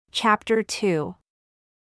Chapter 2.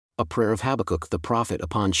 A prayer of Habakkuk the prophet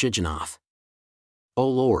upon Shigionoth. O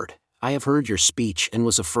Lord, I have heard your speech and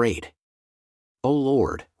was afraid. O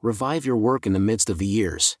Lord, revive your work in the midst of the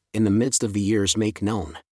years make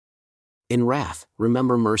known. In wrath,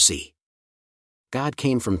 remember mercy. God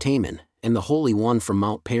came from Teman, and the Holy One from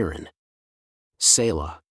Mount Paran.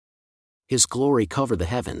 Selah. His glory covered the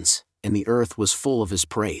heavens, and the earth was full of his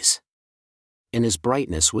praise. And his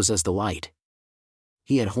brightness was as the light.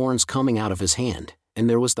 He had horns coming out of his hand, and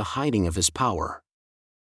there was the hiding of his power.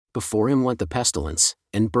 Before him went the pestilence,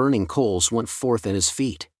 and burning coals went forth at his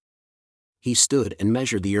feet. He stood and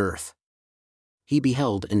measured the earth. He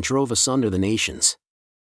beheld and drove asunder the nations.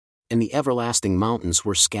 And the everlasting mountains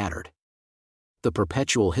were scattered. The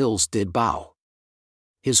perpetual hills did bow.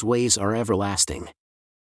 His ways are everlasting.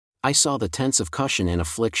 I saw the tents of Cushan in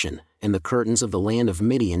affliction, and the curtains of the land of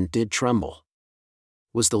Midian did tremble.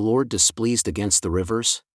 Was the Lord displeased against the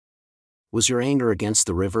rivers? Was your anger against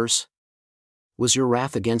the rivers? Was your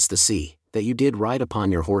wrath against the sea, that you did ride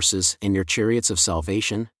upon your horses and your chariots of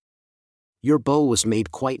salvation? Your bow was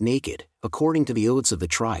made quite naked, according to the oaths of the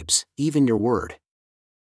tribes, even your word.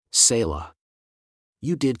 Selah.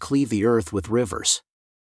 You did cleave the earth with rivers.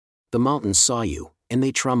 The mountains saw you, and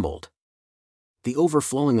they trembled. The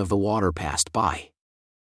overflowing of the water passed by.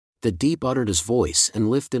 The deep uttered his voice and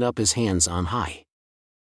lifted up his hands on high.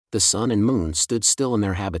 The sun and moon stood still in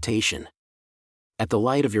their habitation. At the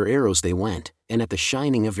light of your arrows they went, and at the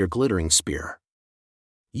shining of your glittering spear.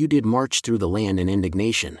 You did march through the land in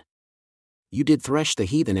indignation. You did thresh the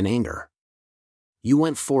heathen in anger. You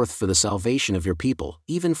went forth for the salvation of your people,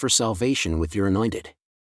 even for salvation with your anointed.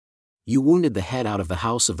 You wounded the head out of the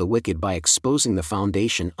house of the wicked by exposing the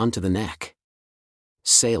foundation unto the neck.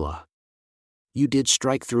 Selah. You did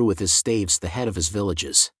strike through with his staves the head of his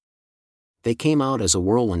villages. They came out as a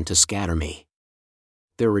whirlwind to scatter me.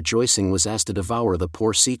 Their rejoicing was as to devour the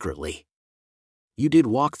poor secretly. You did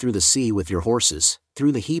walk through the sea with your horses,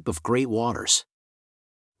 through the heap of great waters.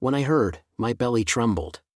 When I heard, my belly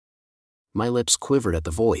trembled. My lips quivered at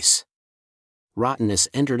the voice. Rottenness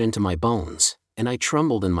entered into my bones, and I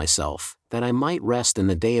trembled in myself, that I might rest in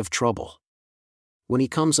the day of trouble. When he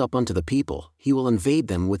comes up unto the people, he will invade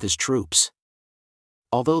them with his troops.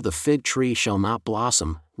 Although the fig tree shall not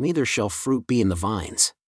blossom, neither shall fruit be in the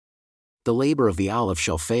vines. The labor of the olive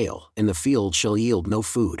shall fail, and the field shall yield no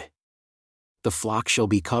food. The flock shall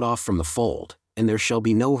be cut off from the fold, and there shall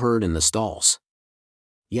be no herd in the stalls.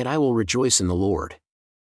 Yet I will rejoice in the Lord.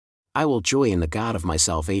 I will joy in the God of my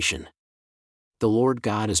salvation. The Lord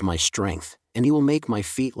God is my strength, and he will make my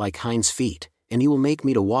feet like hinds' feet, and he will make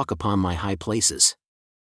me to walk upon my high places.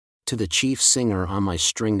 To the chief singer on my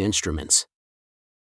stringed instruments.